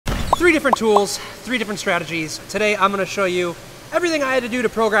3 different tools, 3 different strategies. Today I'm going to show you everything I had to do to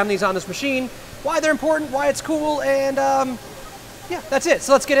program these on this machine, why they're important, why it's cool, and yeah, that's it.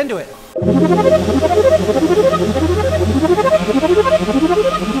 So let's get into it.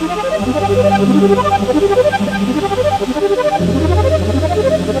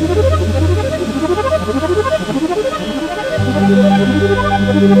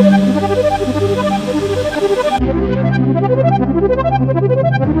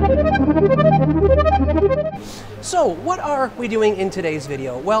 So what are we doing in today's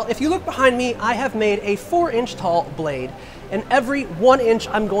video? Well, if you look behind me, I have made a 4-inch tall blade, and every 1 inch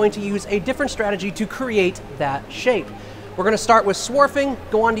I'm going to use a different strategy to create that shape. We're going to start with swarfing,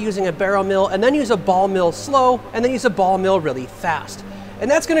 go on to using a barrel mill, and then use a ball mill slow, and then use a ball mill really fast. And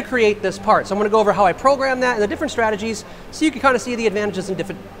that's going to create this part. So I'm going to go over how I program that and the different strategies so you can kind of see the advantages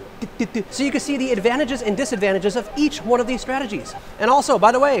and disadvantages of each one of these strategies. And also,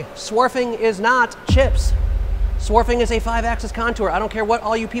 by the way, swarfing is not chips. Swarfing is a 5-axis contour. I don't care what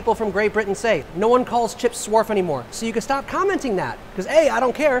all you people from Great Britain say. No one calls chips swarf anymore. So you can stop commenting that. Because A, I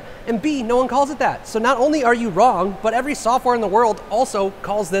don't care, and B, no one calls it that. So not only are you wrong, but every software in the world also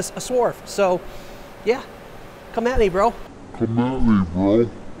calls this a swarf. So yeah, come at me, bro. Come at me, bro.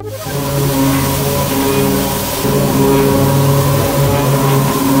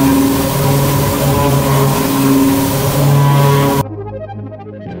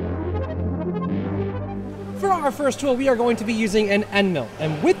 Our first tool, we are going to be using an Endmill,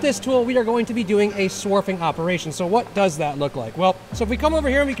 and with this tool we are going to be doing a swarfing operation. So what does that look like? Well, so if we come over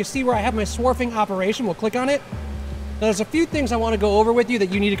here and we can see where I have my swarfing operation, we'll click on it. Now there's a few things I want to go over with you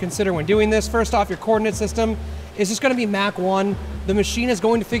that you need to consider when doing this. First off, your coordinate system is just going to be Mach 1. The machine is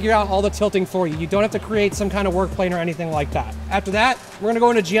going to figure out all the tilting for you. You don't have to create some kind of work plane or anything like that. After that, we're going to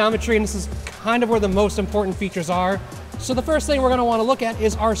go into geometry, and this is kind of where the most important features are. So the first thing we're going to want to look at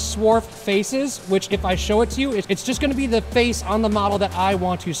is our swarf faces, which if I show it to you, it's just going to be the face on the model that I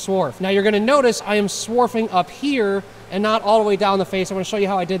want to swarf. Now you're going to notice I am swarfing up here and not all the way down the face. I'm going to show you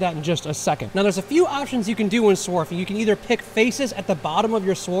how I did that in just a second. Now there's a few options you can do when swarfing. You can either pick faces at the bottom of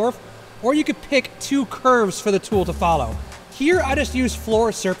your swarf, or you could pick 2 curves for the tool to follow. Here I just use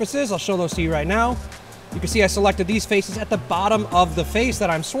floor surfaces. I'll show those to you right now. You can see I selected these faces at the bottom of the face that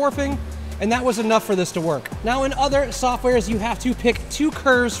I'm swarfing, and that was enough for this to work. Now in other softwares, you have to pick 2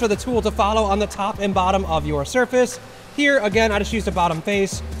 curves for the tool to follow on the top and bottom of your surface. Here, again, I just used a bottom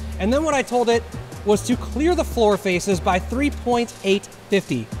face. And then what I told it was to clear the floor faces by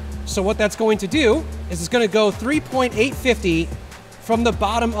 3.850. So what that's going to do is it's gonna go 3.850 from the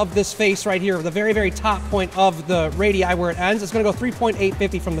bottom of this face right here, the very, very top point of the radii where it ends. It's gonna go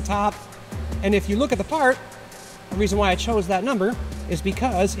 3.850 from the top. And if you look at the part, the reason why I chose that number is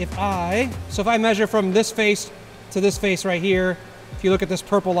because if I measure from this face to this face right here, if you look at this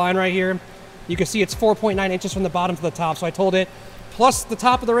purple line right here, you can see it's 4.9 inches from the bottom to the top. So I told it, plus the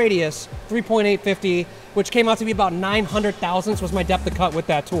top of the radius, 3.850, which came out to be about 900 thousandths was my depth of cut with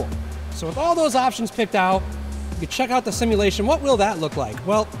that tool. So with all those options picked out, you check out the simulation. What will that look like?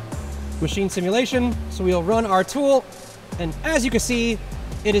 Well, machine simulation. So we'll run our tool, and as you can see,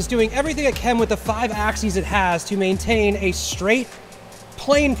 it is doing everything it can with the 5 axes it has to maintain a straight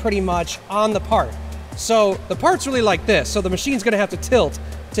plane pretty much on the part. So the part's really like this. So the machine's gonna have to tilt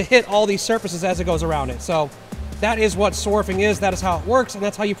to hit all these surfaces as it goes around it. So that is what swarfing is, that is how it works, and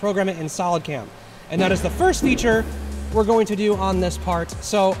that's how you program it in SolidCAM. And that is the first feature we're going to do on this part.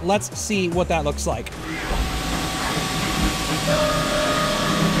 So let's see what that looks like.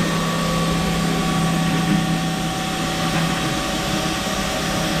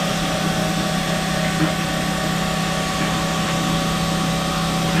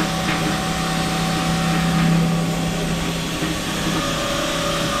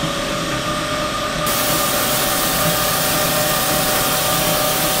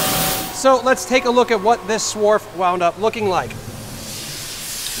 So let's take a look at what this swarf wound up looking like.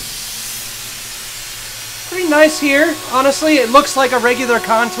 Pretty nice here, honestly. It looks like a regular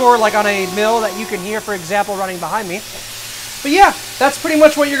contour like on a mill that you can hear, for example, running behind me. But yeah, that's pretty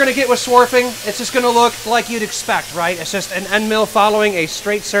much what you're gonna get with swarfing. It's just gonna look like you'd expect, right? It's just an end mill following a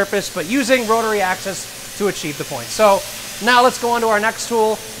straight surface, but using rotary axis to achieve the point. So now let's go on to our next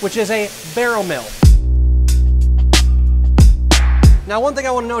tool, which is a barrel mill. Now, one thing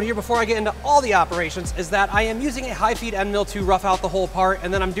I want to note here before I get into all the operations is that I am using a high feed end mill to rough out the whole part,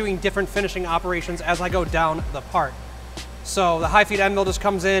 and then I'm doing different finishing operations as I go down the part. So the high feed end mill just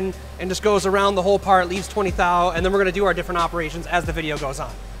comes in and just goes around the whole part, leaves 20 thou, and then we're going to do our different operations as the video goes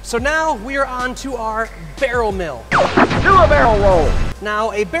on. So now we are on to our barrel mill. Do a barrel roll.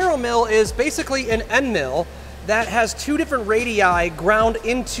 Now, a barrel mill is basically an end mill that has two different radii ground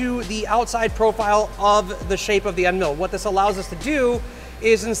into the outside profile of the shape of the end mill. What this allows us to do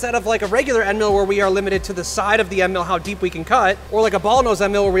is, instead of like a regular end mill where we are limited to the side of the end mill how deep we can cut, or like a ball nose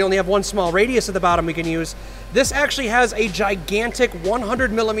end mill where we only have one small radius at the bottom we can use, this actually has a gigantic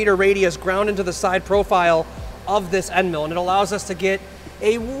 100 millimeter radius ground into the side profile of this end mill, and it allows us to get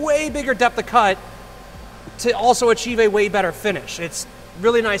a way bigger depth of cut to also achieve a way better finish. It's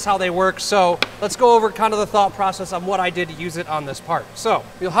really nice how they work. So let's go over kind of the thought process on what I did to use it on this part. So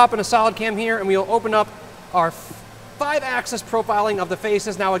we'll hop into SolidCAM here and we'll open up our 5-axis profiling of the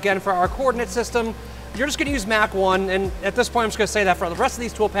faces. Now again, for our coordinate system, you're just gonna use Mach 1, and at this point I'm just gonna say that for the rest of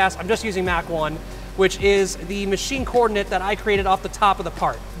these toolpaths, I'm just using Mach 1, which is the machine coordinate that I created off the top of the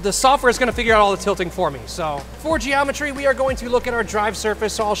part. The software is gonna figure out all the tilting for me. So for geometry, we are going to look at our drive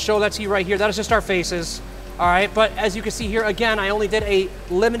surface, so I'll show that to you right here. That is just our faces. All right, but as you can see here, again, I only did a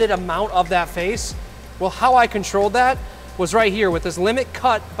limited amount of that face. Well, how I controlled that was right here with this limit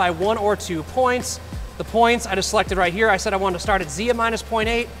cut by 1 or 2 points. The points I just selected right here. I said I wanted to start at Z of minus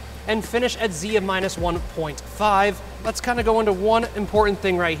 0.8 and finish at Z of minus 1.5. Let's kind of go into one important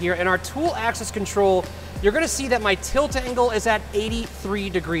thing right here. In our tool axis control, you're gonna see that my tilt angle is at 83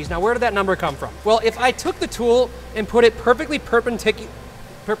 degrees. Now, where did that number come from? Well, if I took the tool and put it perfectly perpendicular.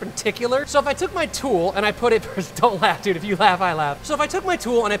 So if I took my tool and I put it, don't laugh, dude, if you laugh, I laugh. So if I took my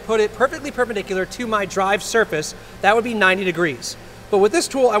tool and I put it perfectly perpendicular to my drive surface, that would be 90 degrees. But with this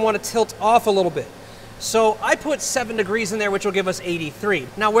tool, I want to tilt off a little bit. So I put 7 degrees in there, which will give us 83.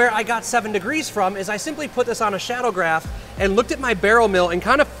 Now where I got 7 degrees from is I simply put this on a shadow graph and looked at my barrel mill and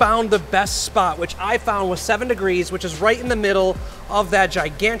kind of found the best spot, which I found was 7 degrees, which is right in the middle of that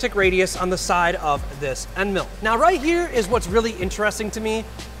gigantic radius on the side of this end mill. Now right here is what's really interesting to me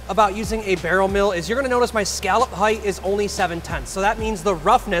about using a barrel mill is you're gonna notice my scallop height is only 7/10. So that means the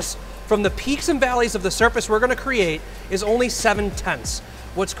roughness from the peaks and valleys of the surface we're gonna create is only 7/10.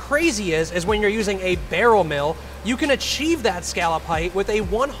 What's crazy is when you're using a barrel mill, you can achieve that scallop height with a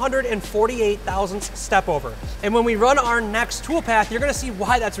 148 thousandths step over. And when we run our next toolpath, you're gonna see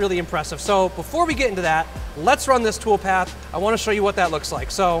why that's really impressive. So before we get into that, let's run this toolpath. I wanna show you what that looks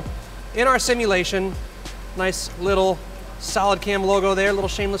like. So in our simulation, nice little SolidCAM logo there, little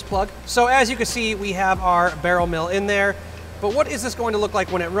shameless plug. So as you can see, we have our barrel mill in there. But what is this going to look like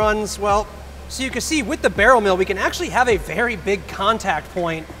when it runs? Well, so you can see with the barrel mill, we can actually have a very big contact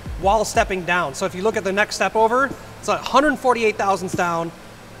point while stepping down. So if you look at the next step over, it's like 148 thousandths down.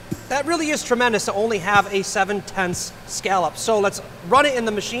 That really is tremendous to only have a 7/10 scallop. So let's run it in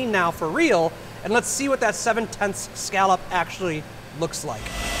the machine now for real, and let's see what that 7/10 scallop actually looks like.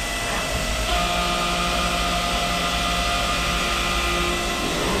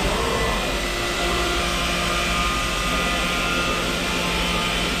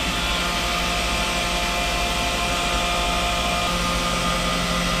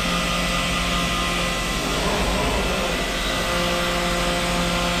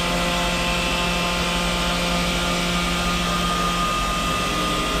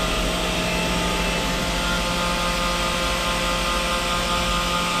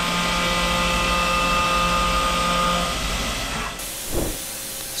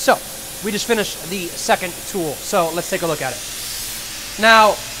 So, we just finished the second tool, so let's take a look at it.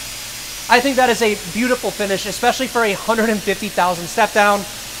 Now, I think that is a beautiful finish, especially for a 150,000 step down.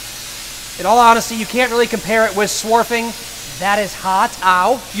 In all honesty, you can't really compare it with Swarfing. That is hot,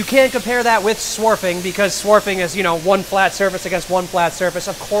 ow. You can't compare that with Swarfing because Swarfing is, you know, one flat surface against one flat surface.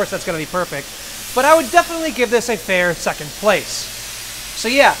 Of course, that's gonna be perfect. But I would definitely give this a fair second place. So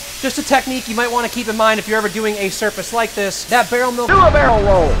yeah, just a technique you might want to keep in mind if you're ever doing a surface like this. That barrel mill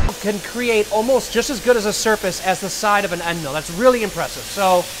can create almost just as good as a surface as the side of an end mill. That's really impressive.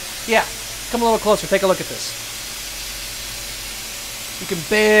 So yeah, come a little closer, take a look at this. You can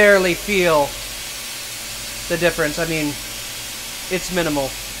barely feel the difference. I mean, it's minimal.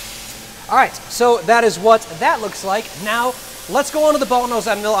 All right, so that is what that looks like. Now, let's go on to the ball nose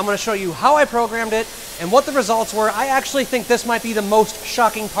end mill. I'm going to show you how I programmed it and what the results were. I actually think this might be the most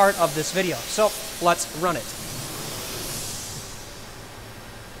shocking part of this video. So let's run it.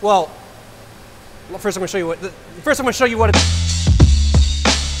 Well, first I'm going to show you what it.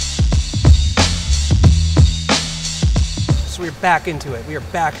 So we're back into it. We are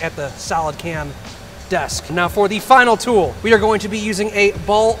back at the SolidCAM desk. Now for the final tool, we are going to be using a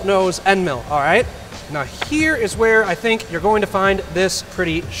ball nose end mill. All right. Now here is where I think you're going to find this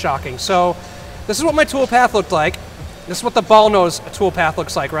pretty shocking. So this is what my toolpath looked like. This is what the ball nose toolpath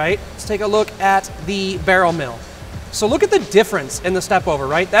looks like, right? Let's take a look at the barrel mill. So look at the difference in the step over,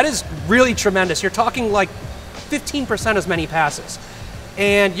 right? That is really tremendous. You're talking like 15% as many passes.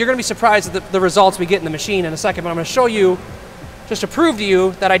 And you're gonna be surprised at the results we get in the machine in a second, but I'm gonna show you, just to prove to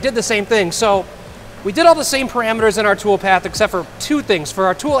you that I did the same thing. So we did all the same parameters in our tool path except for two things. For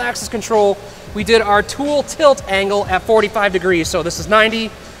our tool axis control, we did our tool tilt angle at 45 degrees. So this is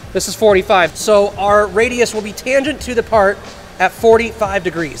 90, this is 45. So our radius will be tangent to the part at 45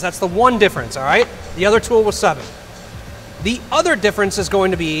 degrees. That's the one difference, all right? The other tool was 7. The other difference is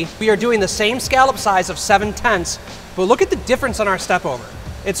going to be, we are doing the same scallop size of 7/10, but look at the difference on our step over.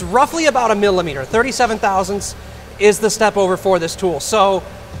 It's roughly about a millimeter. 37 thousandths is the step over for this tool. So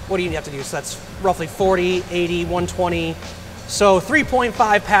what do you have to do? So that's roughly 40, 80, 120. So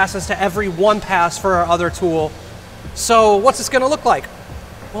 3.5 passes to every 1 pass for our other tool. So what's this gonna look like?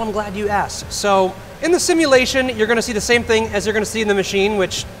 Well, I'm glad you asked. So in the simulation, you're gonna see the same thing as you're gonna see in the machine,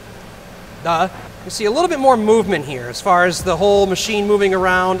 which, you see a little bit more movement here as far as the whole machine moving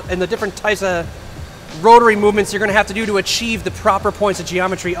around and the different types of rotary movements you're gonna have to do to achieve the proper points of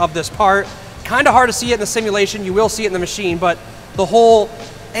geometry of this part. Kind of hard to see it in the simulation. You will see it in the machine, but the whole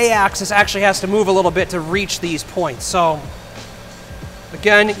A-axis actually has to move a little bit to reach these points. So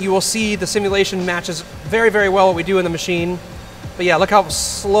again, you will see the simulation matches very, very well what we do in the machine. But yeah, look how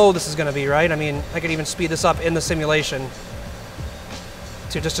slow this is gonna be, right? I mean, I could even speed this up in the simulation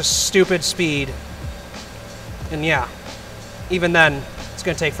to just a stupid speed. And yeah, even then, it's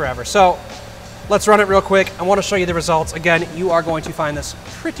gonna take forever. So let's run it real quick. I wanna show you the results. Again, you are going to find this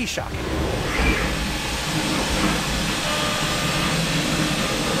pretty shocking.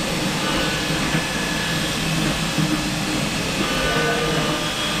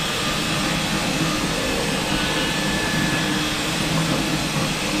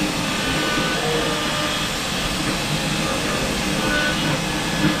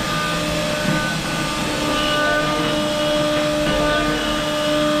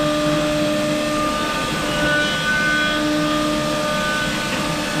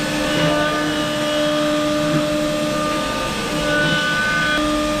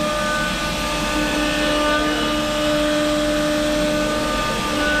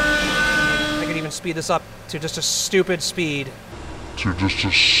 Speed this up to just a stupid speed. We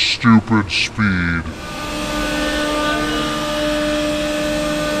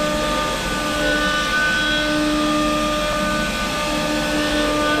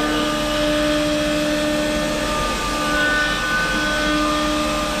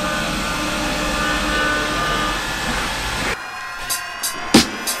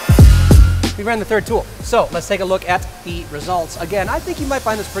ran the third tool. So let's take a look at the results. Again, I think you might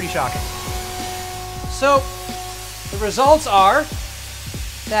find this pretty shocking. So the results are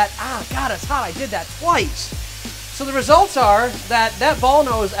that, God, it's hot, I did that twice. So the results are that that ball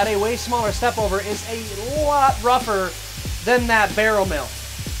nose at a way smaller step over is a lot rougher than that barrel mill.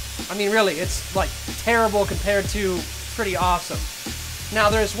 I mean, really, it's like terrible compared to pretty awesome.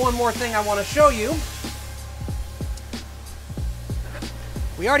 Now there's one more thing I want to show you.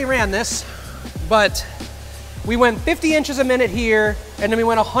 We already ran this, but we went 50 inches a minute here, and then we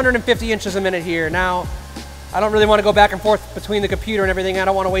went 150 inches a minute here. Now, I don't really want to go back and forth between the computer and everything. I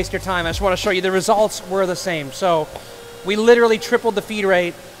don't want to waste your time. I just want to show you the results were the same. So we literally tripled the feed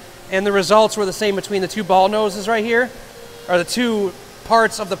rate, and the results were the same between the two ball noses right here, or the two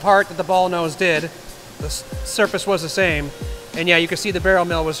parts of the part that the ball nose did. The surface was the same. And yeah, you can see the barrel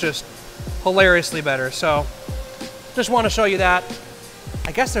mill was just hilariously better. So just want to show you that.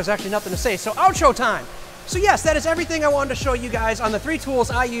 I guess there's actually nothing to say. So outro time. So yes, that is everything I wanted to show you guys on the 3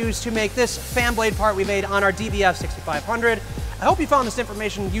 tools I used to make this fan blade part we made on our DBF 6500. I hope you found this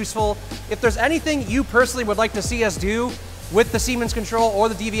information useful. If there's anything you personally would like to see us do with the Siemens Control or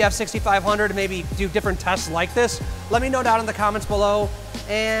the DBF 6500, maybe do different tests like this, let me know down in the comments below.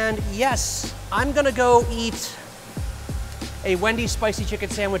 And yes, I'm gonna go eat a Wendy's spicy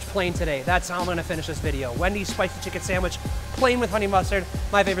chicken sandwich plain today. That's how I'm gonna finish this video. Wendy's spicy chicken sandwich plain with honey mustard,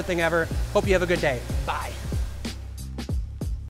 my favorite thing ever. Hope you have a good day. Bye.